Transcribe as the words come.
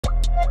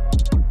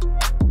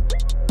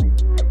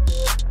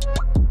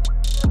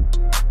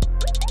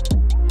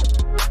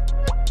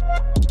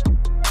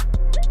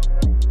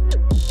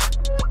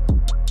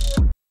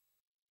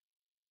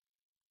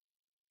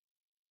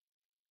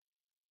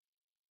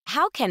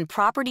How can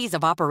properties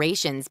of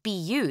operations be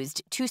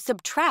used to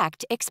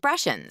subtract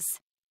expressions?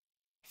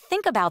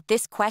 Think about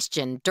this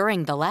question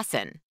during the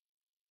lesson.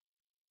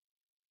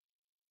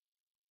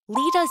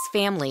 Lida's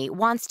family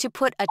wants to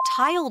put a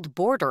tiled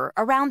border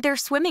around their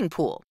swimming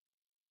pool.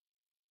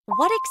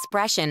 What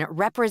expression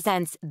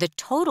represents the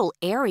total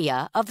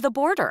area of the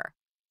border?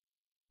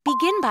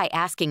 Begin by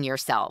asking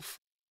yourself,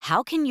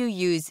 how can you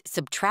use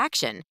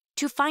subtraction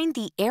to find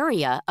the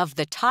area of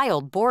the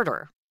tiled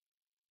border?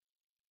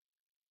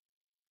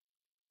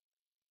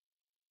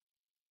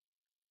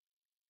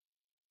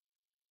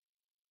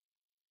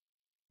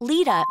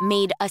 Lida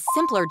made a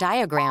simpler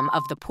diagram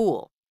of the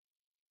pool.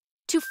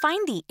 To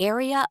find the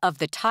area of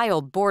the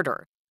tiled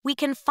border, we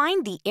can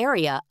find the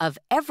area of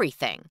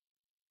everything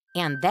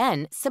and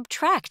then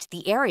subtract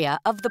the area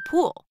of the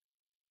pool,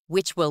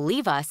 which will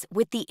leave us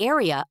with the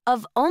area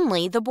of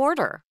only the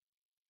border.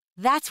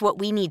 That's what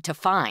we need to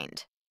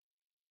find.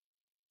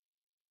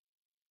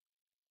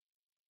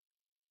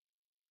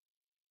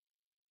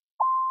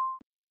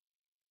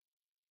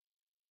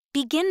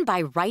 Begin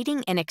by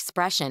writing an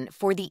expression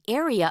for the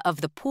area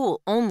of the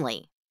pool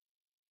only,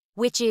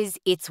 which is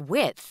its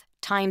width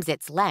times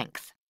its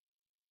length.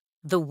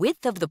 The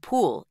width of the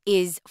pool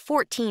is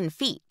 14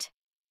 feet.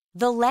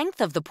 The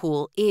length of the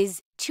pool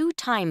is 2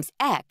 times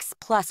x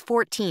plus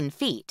 14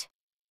 feet.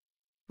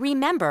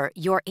 Remember,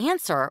 your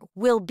answer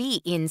will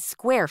be in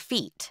square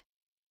feet.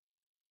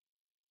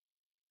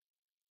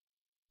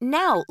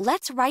 Now,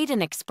 let's write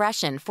an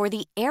expression for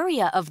the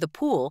area of the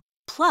pool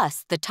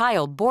plus the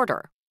tiled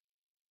border.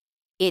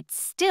 It's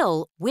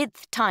still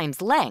width times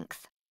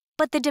length,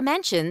 but the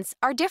dimensions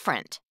are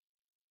different.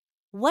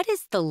 What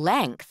is the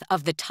length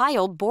of the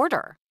tiled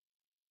border?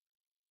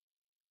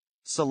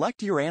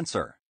 Select your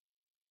answer.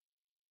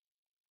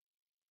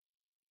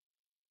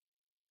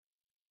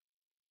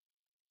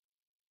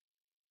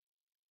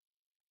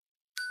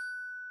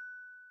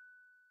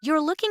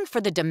 You're looking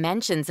for the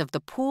dimensions of the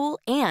pool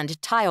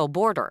and tile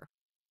border.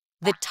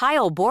 The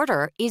tile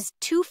border is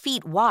 2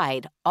 feet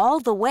wide all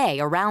the way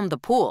around the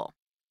pool.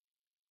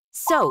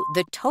 So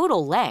the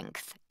total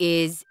length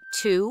is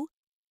 2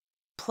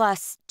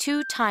 plus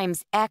 2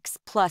 times x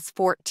plus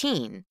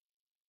 14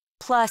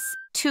 plus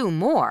 2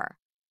 more,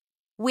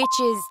 which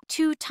is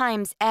 2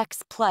 times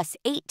x plus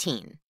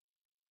 18.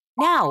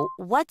 Now,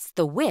 what's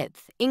the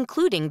width,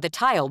 including the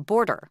tiled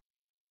border?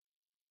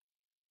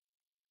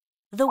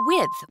 The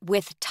width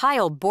with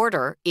tiled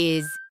border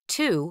is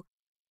 2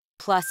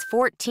 plus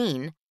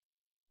 14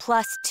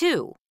 plus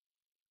 2,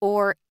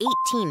 or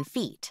 18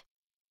 feet.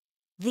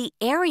 The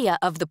area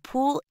of the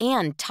pool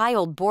and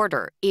tiled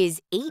border is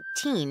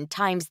 18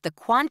 times the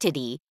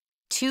quantity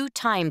 2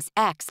 times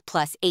x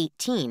plus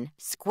 18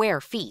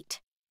 square feet.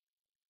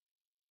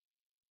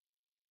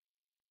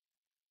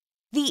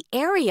 The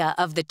area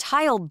of the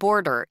tiled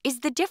border is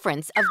the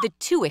difference of the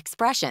two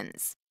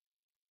expressions.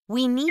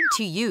 We need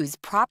to use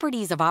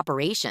properties of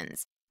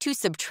operations to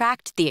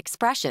subtract the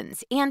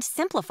expressions and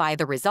simplify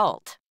the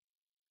result.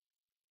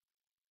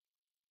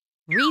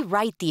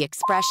 Rewrite the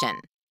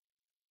expression.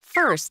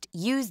 First,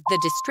 use the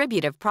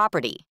distributive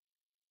property.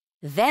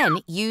 Then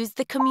use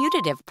the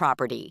commutative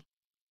property.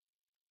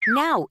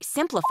 Now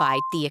simplify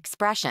the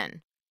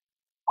expression.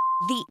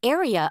 The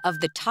area of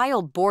the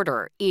tiled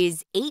border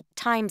is 8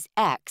 times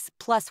x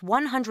plus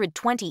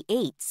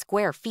 128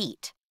 square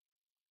feet.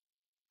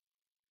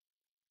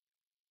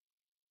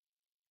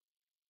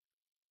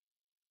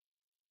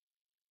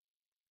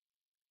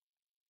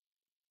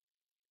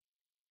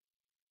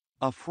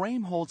 A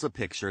frame holds a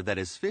picture that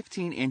is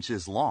 15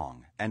 inches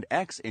long and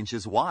x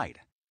inches wide.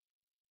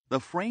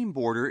 The frame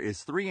border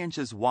is 3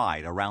 inches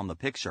wide around the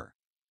picture.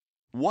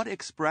 What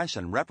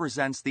expression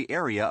represents the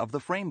area of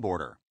the frame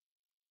border?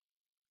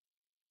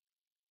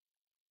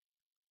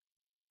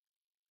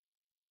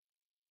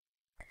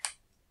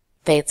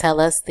 They tell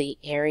us the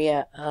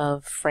area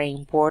of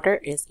frame border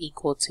is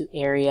equal to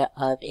area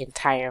of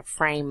entire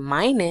frame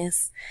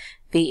minus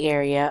the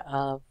area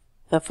of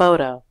the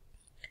photo.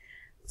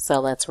 So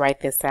let's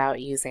write this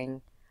out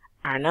using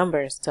our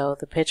numbers. So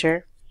the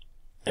picture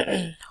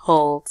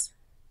holds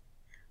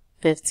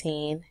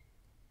 15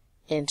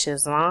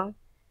 inches long,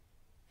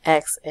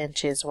 x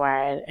inches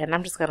wide, and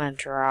I'm just going to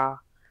draw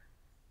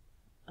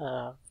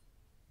a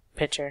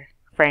picture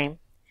frame.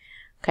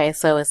 Okay,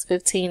 so it's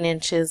 15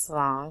 inches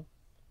long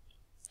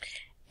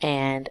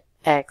and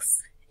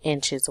x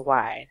inches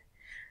wide.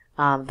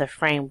 The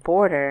frame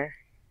border,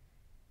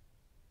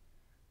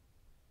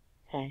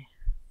 okay,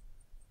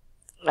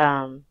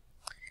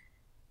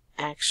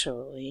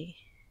 actually,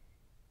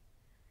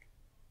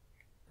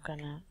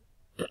 I'm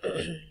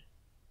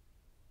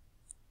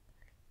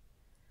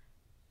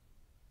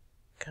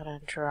gonna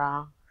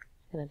draw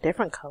in a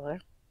different color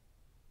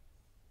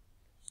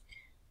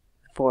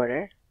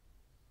border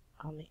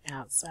on the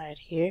outside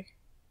here.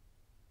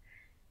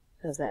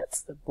 because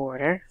that's the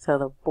border. So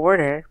the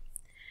border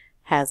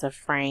has a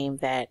frame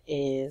that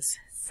is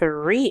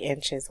 3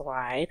 inches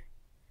wide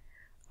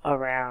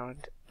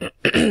around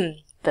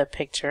the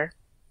picture.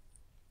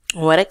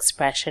 What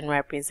expression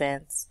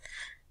represents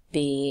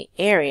the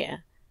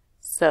area?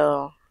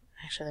 So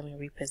actually, let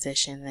me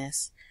reposition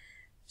this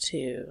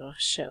to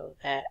show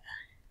that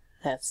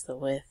that's the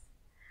width.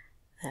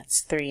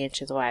 That's 3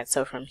 inches wide.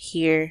 So from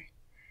here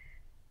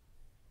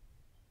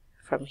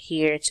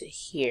to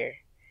here,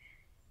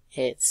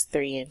 it's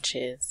 3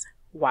 inches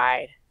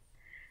wide.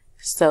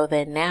 So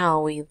then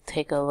now we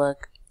take a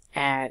look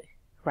at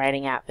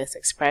writing out this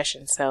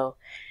expression. So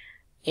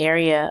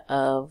area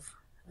of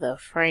the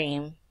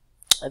frame,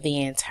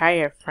 the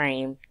entire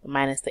frame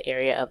minus the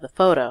area of the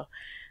photo.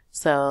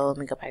 So let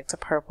me go back to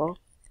purple.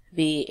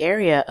 The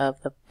area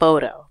of the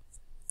photo.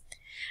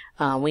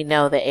 We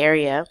know the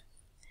area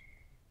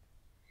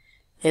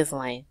is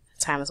length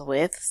times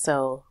width.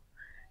 So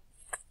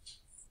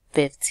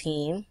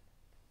 15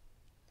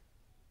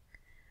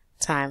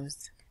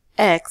 times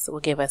X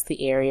will give us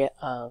the area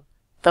of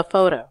the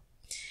photo.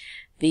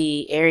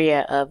 The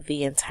area of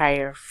the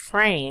entire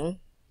frame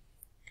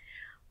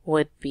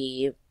would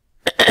be,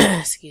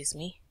 excuse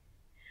me,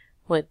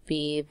 would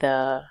be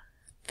the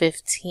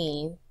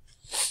 15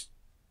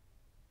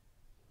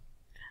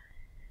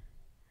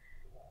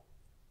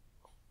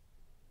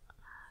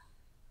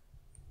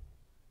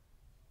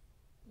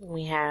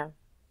 we have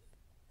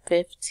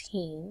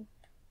 15.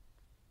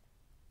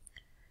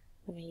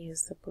 Let me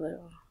use the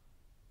blue.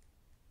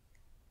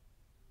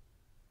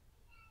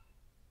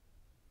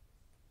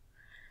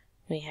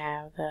 We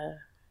have the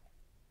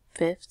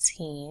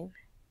 15,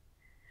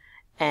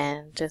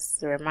 and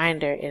just a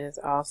reminder, it is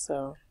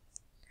also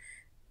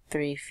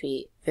 3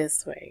 feet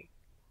this way,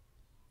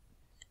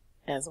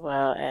 as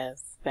well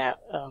as that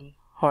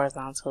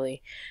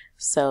horizontally.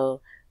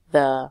 So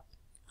the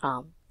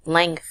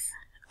length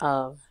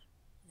of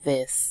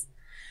this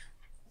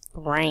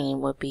frame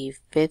would be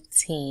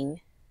 15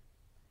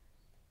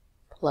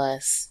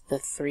 plus the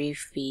 3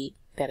 feet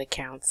that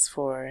accounts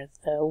for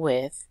the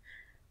width,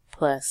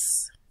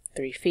 plus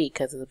 3 feet,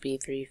 because it would be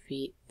 3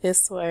 feet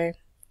this way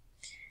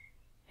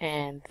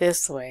and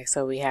this way.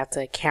 So we have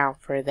to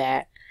account for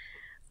that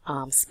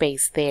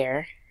space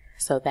there.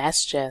 So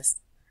that's just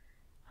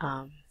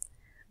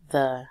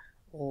the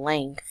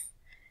length.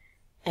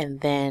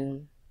 And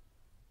then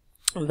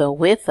the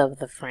width of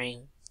the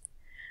frame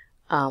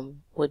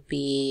would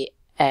be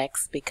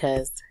X,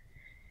 because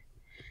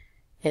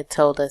it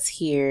told us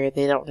here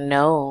they don't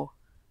know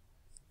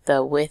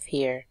the width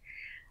here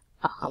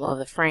of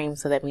the frame,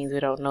 so that means we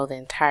don't know the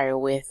entire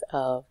width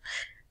of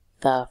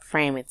the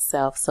frame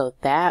itself. So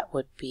that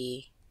would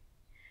be,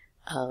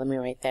 let me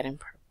write that in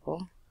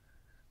purple.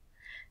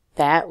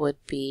 That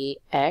would be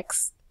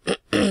X,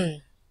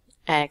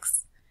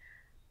 X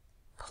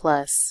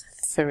plus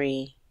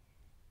 3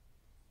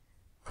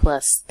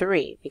 plus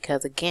 3,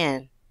 because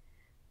again,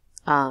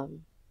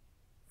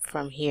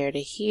 from here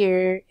to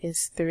here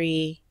is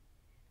 3,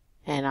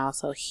 and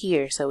also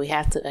here. So we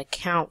have to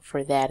account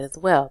for that as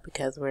well,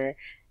 because we're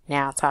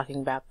now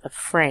talking about the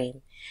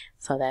frame.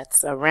 So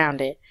that's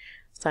around it.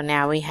 So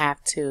now we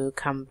have to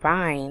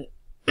combine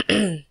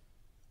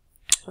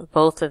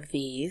both of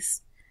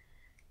these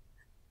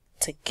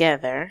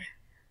together.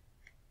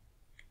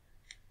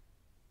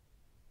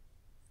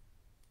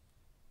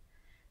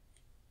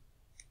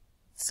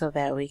 So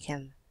that we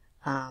can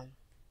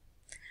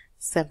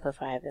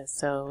simplify this.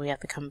 So we have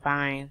to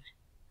combine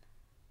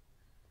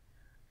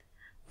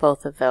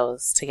both of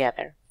those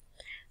together.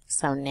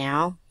 So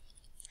now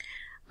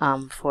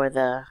for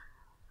the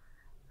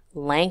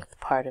length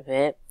part of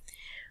it,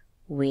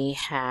 we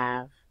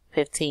have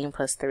 15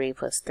 plus 3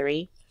 plus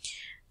 3.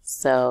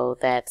 So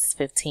that's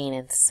 15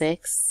 and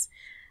 6,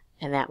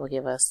 and that will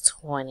give us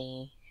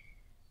 21.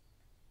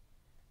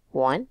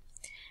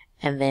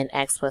 And then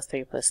X plus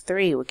 3 plus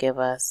 3 will give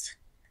us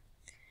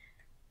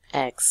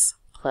X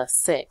plus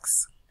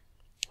 6.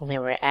 And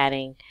then we're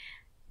adding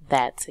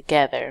that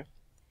together.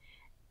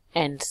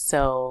 And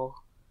so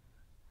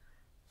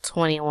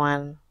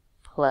 21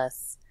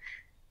 plus,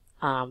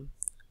 I'm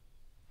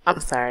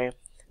sorry,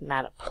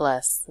 not a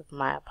plus,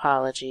 my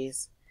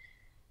apologies.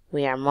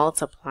 We are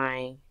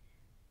multiplying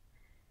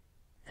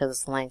because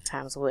it's length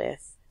times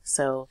width.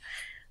 So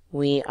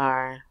we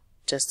are,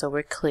 just so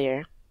we're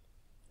clear,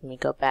 let me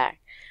go back.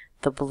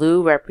 The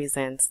blue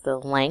represents the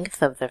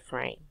length of the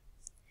frame.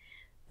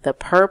 The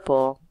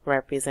purple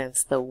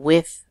represents the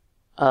width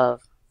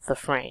of the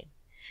frame.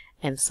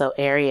 And so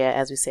area,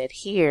 as we said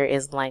here,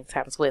 is length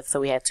times width. So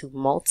we had to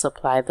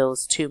multiply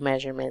those two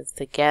measurements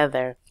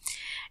together.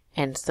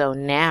 And so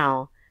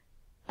now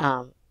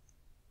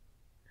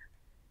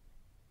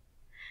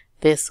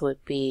this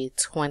would be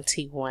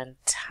 21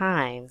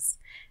 times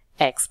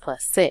X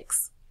plus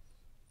 6,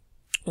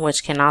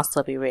 which can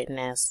also be written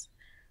as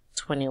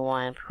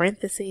 21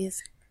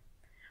 parentheses,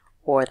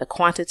 or the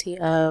quantity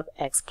of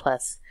X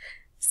plus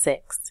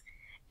 6.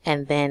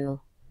 And then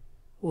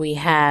we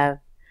have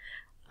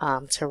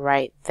to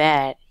write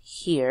that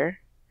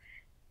here.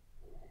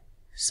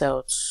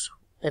 So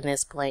in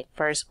this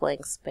first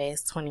blank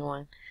space,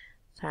 21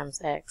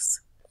 times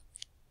x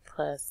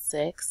plus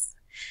 6.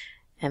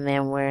 And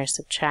then we're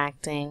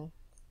subtracting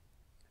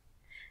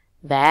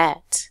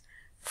that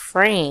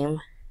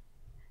frame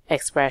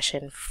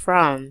expression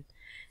from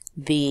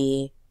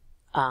the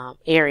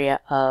area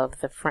of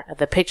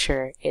the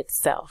picture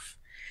itself.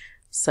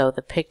 So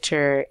the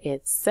picture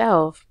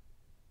itself,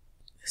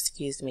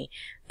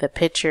 the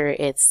picture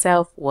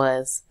itself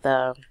was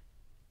the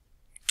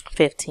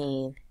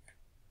 15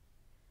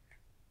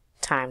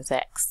 times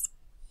x.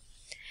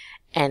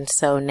 And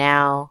so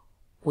now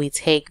we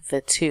take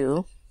the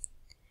 2,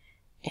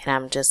 and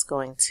I'm just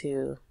going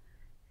to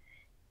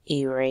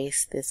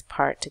erase this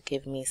part to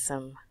give me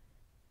some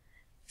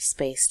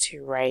space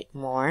to write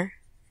more.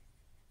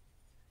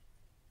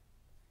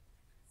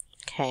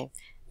 Okay,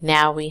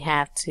 now we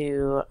have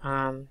to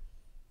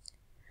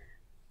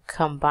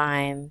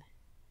combine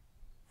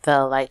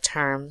the like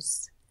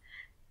terms,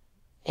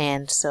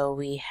 and so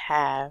we're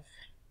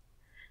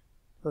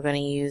going to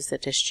use the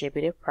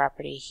distributive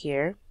property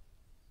here.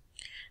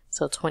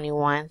 So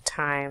 21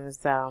 times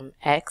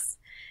x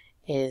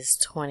is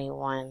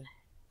 21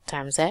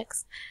 times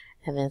x,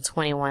 and then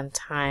 21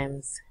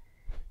 times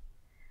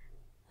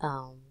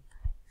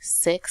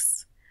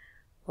 6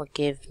 will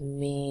give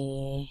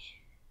me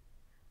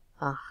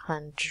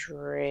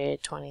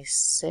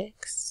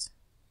 126,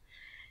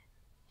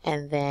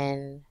 and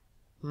then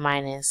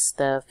minus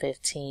the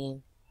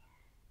 15x,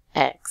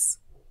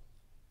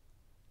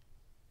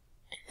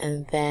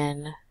 and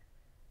then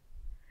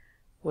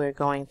we're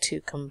going to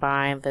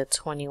combine the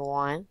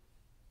 21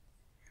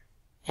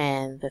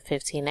 and the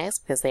 15x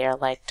because they are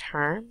like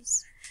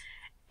terms,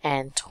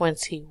 and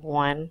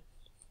 21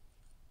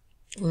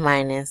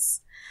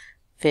 minus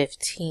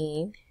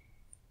 15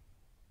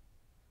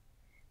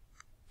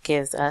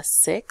 gives us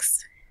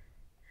 6.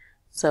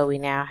 So we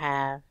now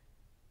have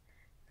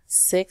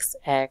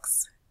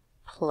 6x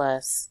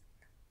plus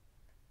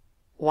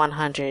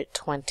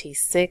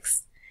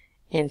 126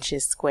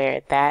 inches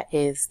squared. That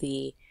is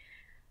the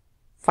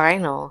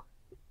final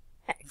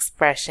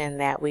expression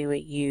that we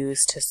would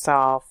use to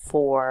solve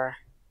for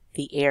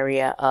the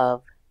area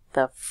of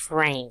the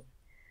frame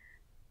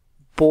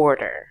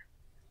border.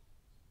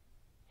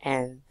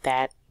 And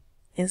that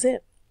is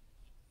it.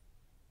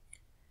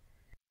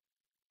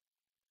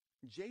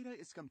 Jada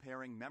is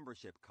comparing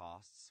membership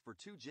costs for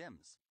 2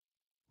 gyms.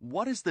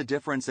 What is the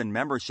difference in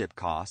membership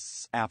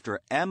costs after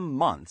M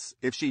months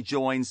if she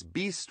joins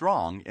Be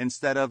Strong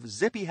instead of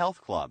Zippy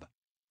Health Club?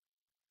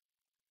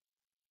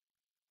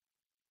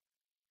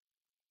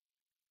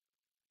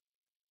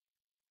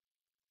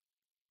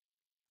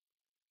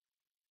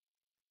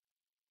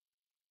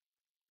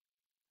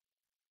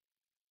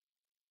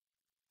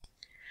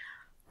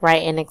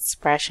 Write an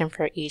expression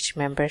for each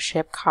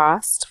membership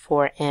cost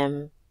for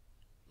M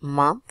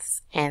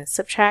months and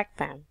subtract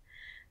them.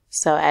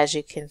 So as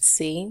you can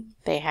see,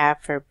 they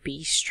have for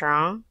Be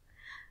Strong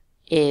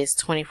is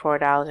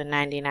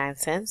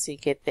 $24.99. You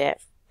get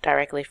that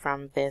directly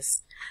from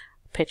this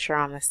picture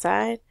on the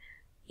side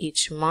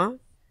each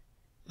month,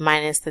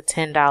 minus the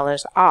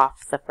 $10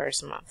 off the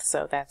first month.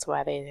 So that's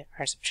why they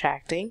are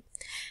subtracting.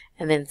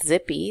 And then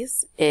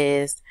Zippy's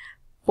is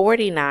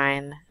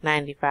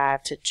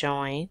 $49.95 to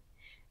join,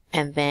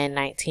 and then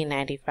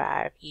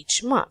 $19.95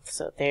 each month.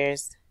 So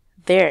there's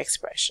their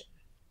expression.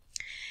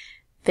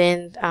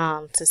 Then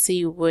to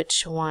see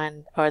which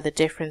one or the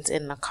difference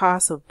in the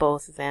cost of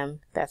both of them,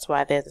 that's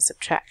why there's a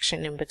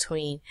subtraction in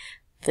between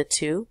the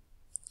two.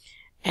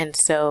 And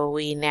so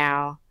we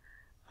now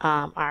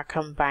are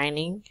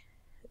combining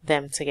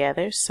them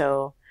together.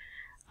 So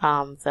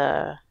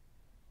the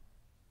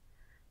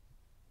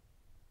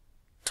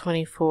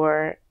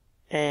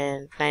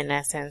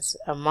 24.99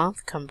 a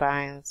month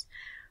combines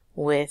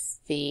with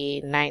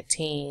the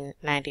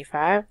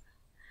 $19.95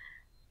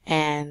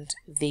 and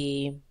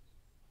the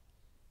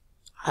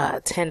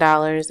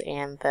 $10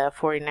 and the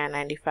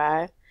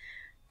 $49.95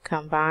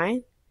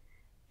 combined,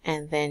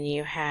 and then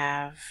you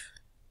have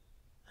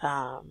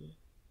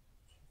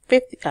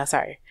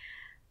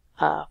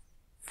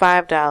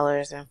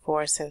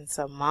 $5.04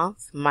 a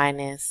month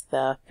minus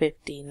the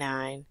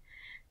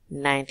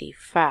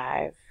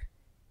 $59.95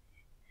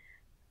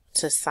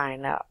 to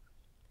sign up.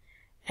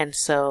 And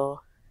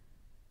so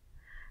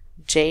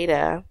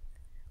Jada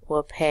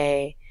will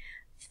pay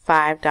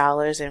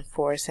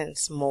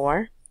 $5.04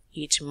 more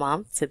each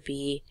month to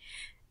be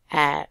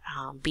at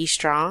Be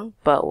Strong,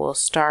 but we'll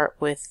start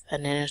with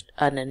an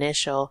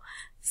initial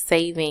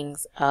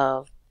savings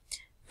of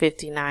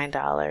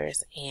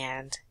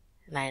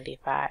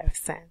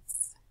 $59.95.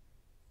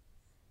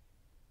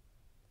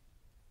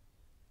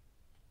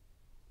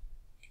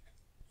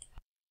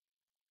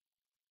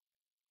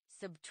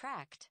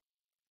 Subtract.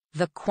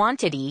 The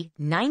quantity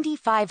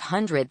 95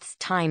 hundredths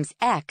times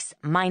x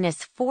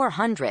minus 4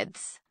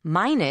 hundredths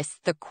minus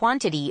the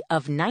quantity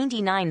of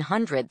 99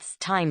 hundredths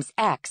times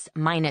x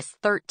minus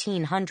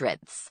 13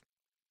 hundredths.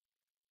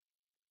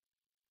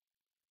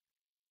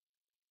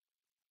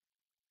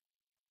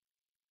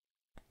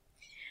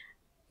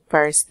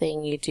 first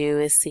thing you do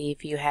is see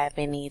if you have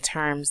any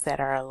terms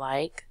that are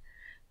alike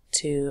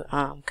to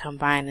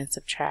combine and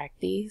subtract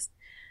these.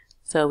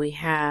 So we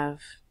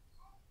have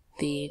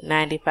the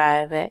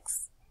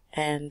 95x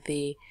and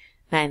the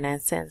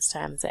 99 cents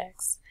times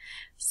x.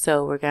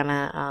 So we're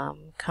gonna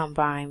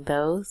combine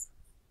those,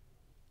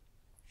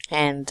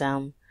 and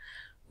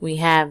we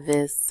have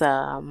this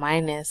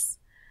minus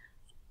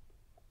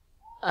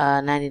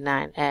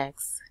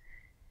 99x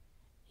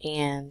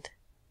and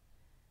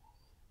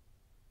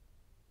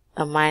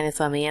a minus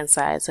on the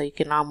inside, so you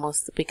can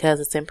almost, because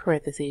it's in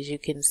parentheses, you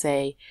can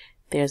say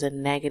there's a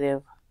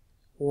negative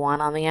 1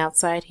 on the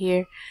outside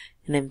here,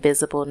 an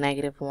invisible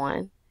negative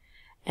 1,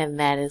 and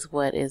that is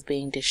what is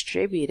being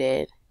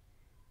distributed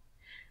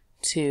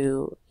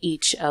to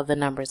each of the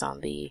numbers on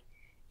the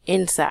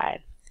inside.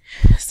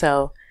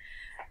 So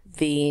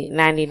the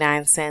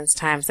 99 cents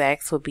times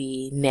x would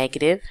be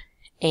negative,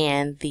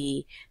 and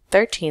the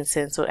 13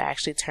 cents would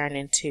actually turn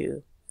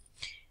into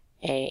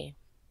a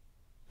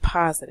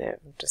positive.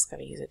 I'm just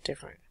going to use a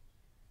different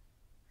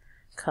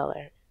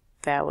color.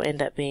 That will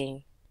end up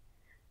being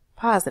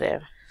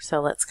positive.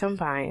 So let's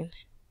combine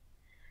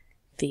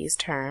these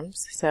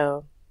terms.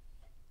 So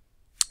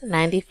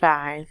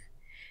 95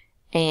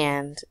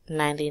 and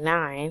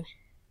 99,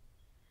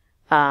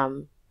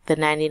 the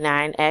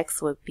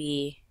 99x would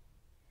be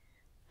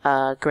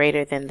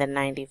greater than the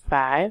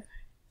 95,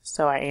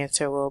 so our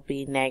answer will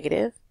be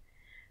negative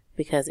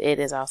because it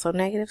is also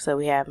negative. So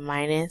we have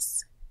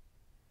minus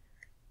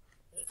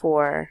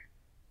 4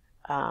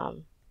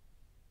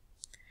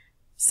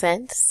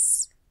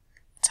 cents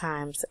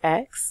times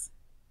x,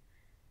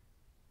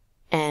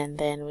 and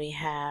then we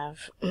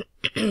have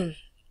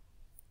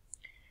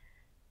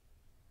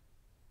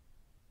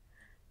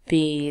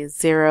the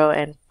 0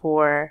 and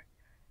 4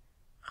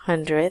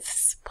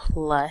 hundredths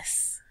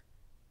plus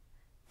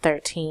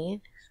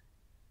 13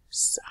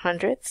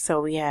 hundredths.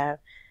 So we have,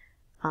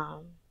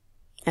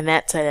 and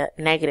that's a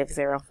negative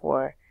 0 and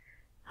 4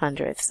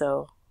 hundredths.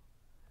 So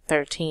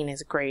 13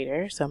 is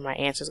greater. So my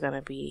answer is going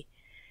to be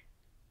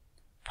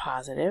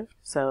positive.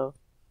 So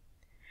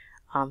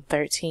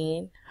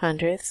 13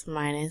 hundredths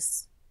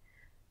minus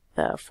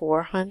the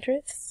 4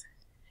 hundredths,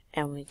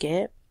 and we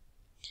get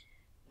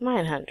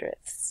 9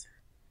 hundredths.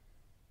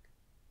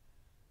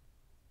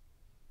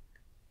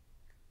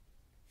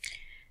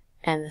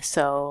 And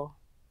so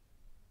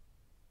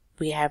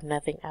we have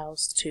nothing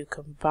else to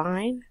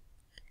combine.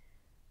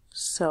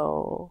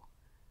 So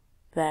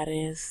that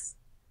is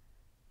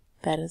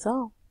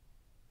all.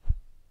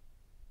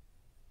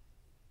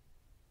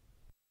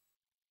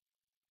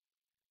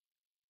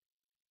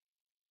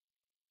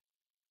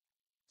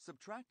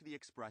 Subtract the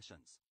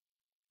expressions.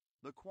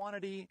 The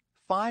quantity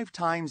 5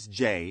 times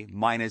j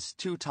minus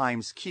 2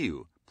 times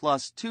q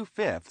plus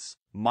 2/5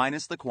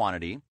 minus the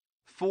quantity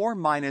 4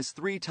 minus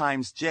 3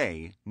 times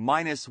j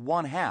minus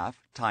 1/2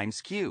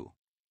 times q.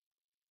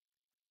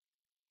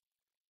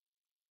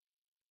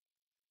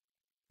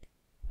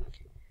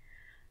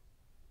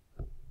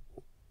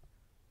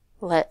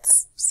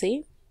 Let's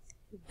see.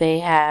 They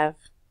have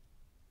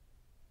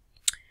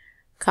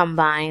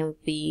combined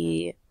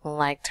the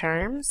like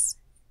terms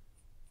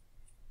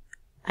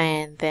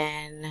and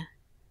then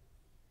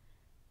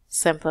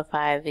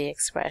simplify the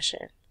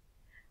expression.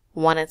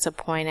 Wanted to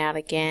point out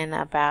again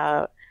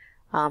about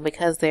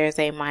because there's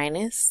a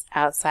minus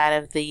outside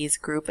of these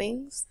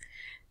groupings,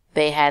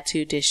 they had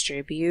to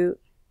distribute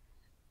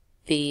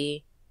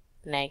the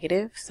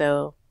negative.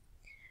 So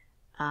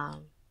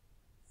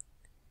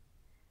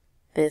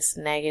this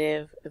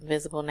negative,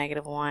 invisible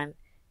negative 1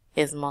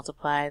 is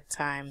multiplied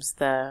times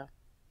the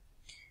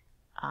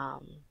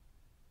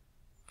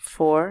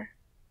 4,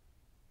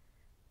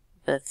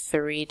 the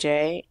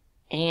 3j,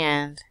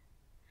 and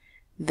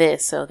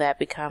this, so that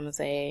becomes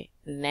a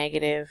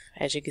negative,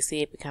 as you can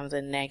see, it becomes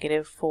a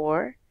negative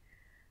 4,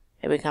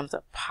 it becomes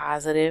a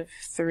positive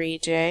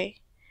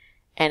 3j,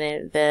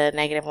 and the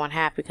negative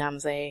 1/2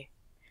 becomes a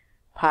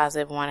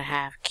positive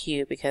 1/2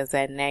 q, because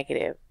that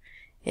negative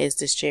is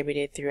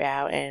distributed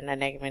throughout, and a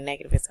negative and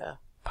negative is a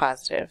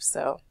positive.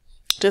 So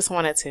just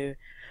wanted to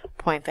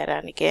point that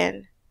out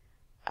again.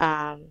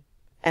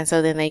 And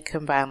so then they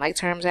combined like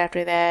terms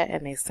after that,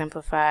 and they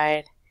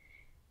simplified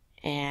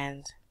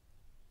and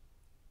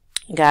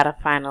got a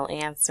final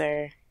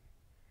answer.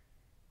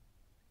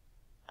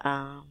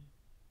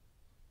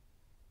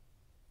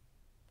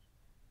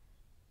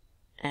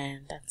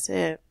 And that's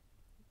it.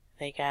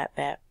 They got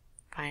that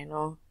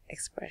final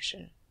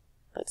expression.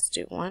 Let's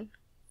do one.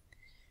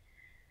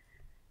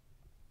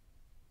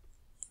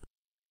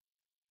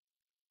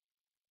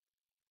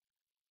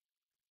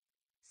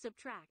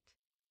 Subtract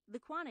the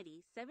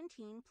quantity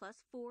 17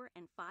 plus 4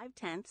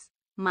 5/10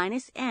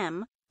 minus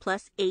m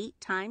plus 8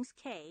 times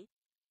k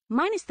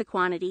minus the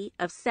quantity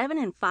of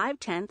 7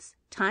 5/10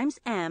 times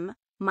m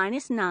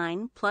minus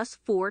 9 plus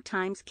 4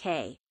 times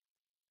k.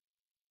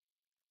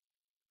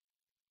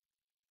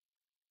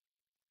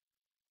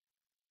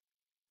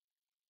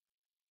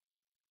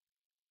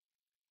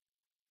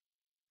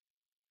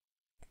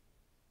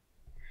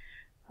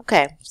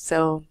 Okay,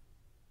 so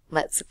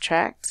let's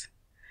subtract.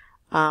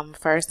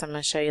 First, I'm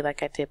going to show you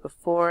like I did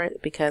before,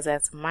 because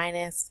that's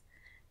minus,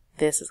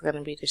 this is going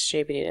to be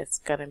distributed. It's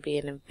going to be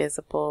an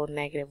invisible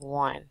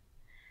 -1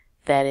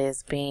 that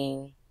is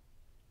being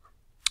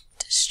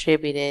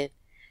distributed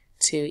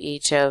to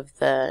each of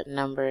the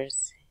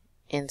numbers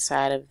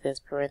inside of this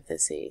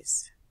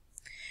parentheses.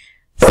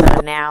 So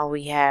now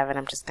we have, and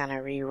I'm just going to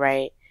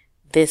rewrite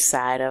this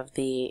side of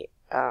the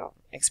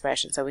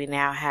expression. So we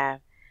now have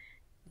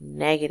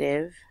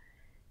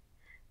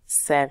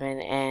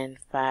 -7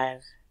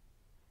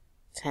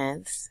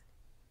 5/10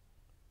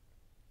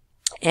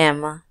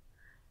 m,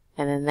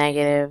 and the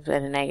negative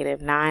and the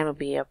 -9 would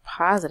be a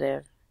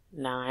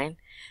 +9,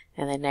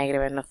 and the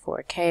negative and the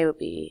 4k would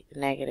be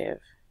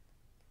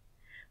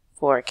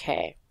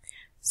 -4k.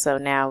 So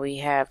now we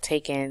have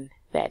taken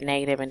that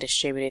negative and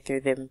distributed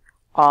through them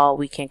all.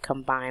 We can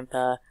combine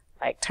the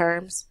like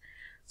terms.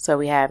 So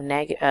we have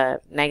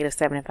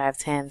 -7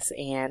 5/10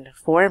 and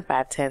 4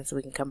 5/10.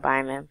 We can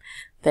combine them.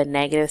 The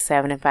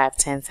 -7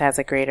 5/10 has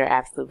a greater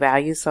absolute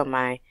value, so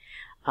my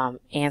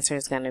answer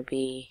is going to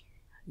be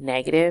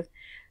negative.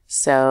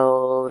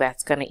 So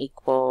that's going to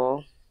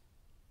equal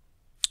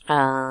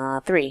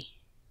 3.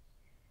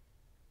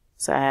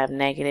 So I have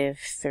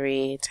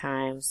 -3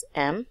 times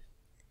m.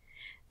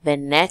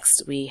 Then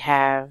next we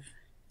have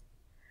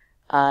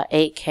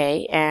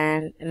 8k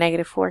and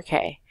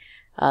 -4k.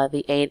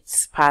 The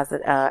 8's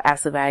positive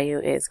absolute value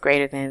is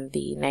greater than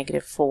the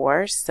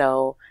 -4,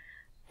 so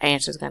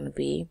answer is going to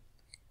be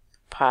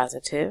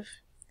positive.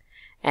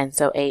 And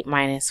so 8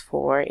 minus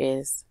 4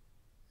 is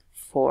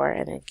 4,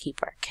 and then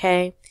keep our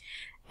k.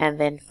 And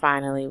then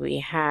finally we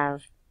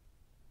have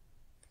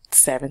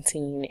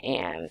 17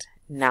 and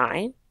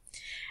 9.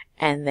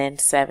 And then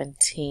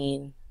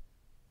 17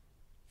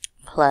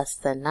 plus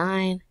the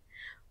 9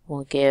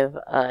 will give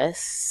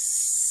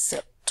us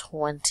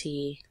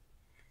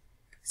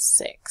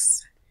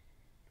 26.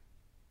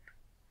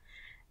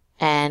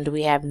 And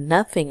we have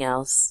nothing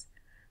else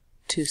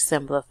to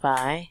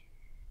simplify.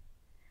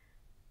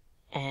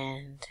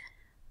 And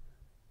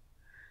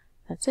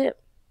that's it.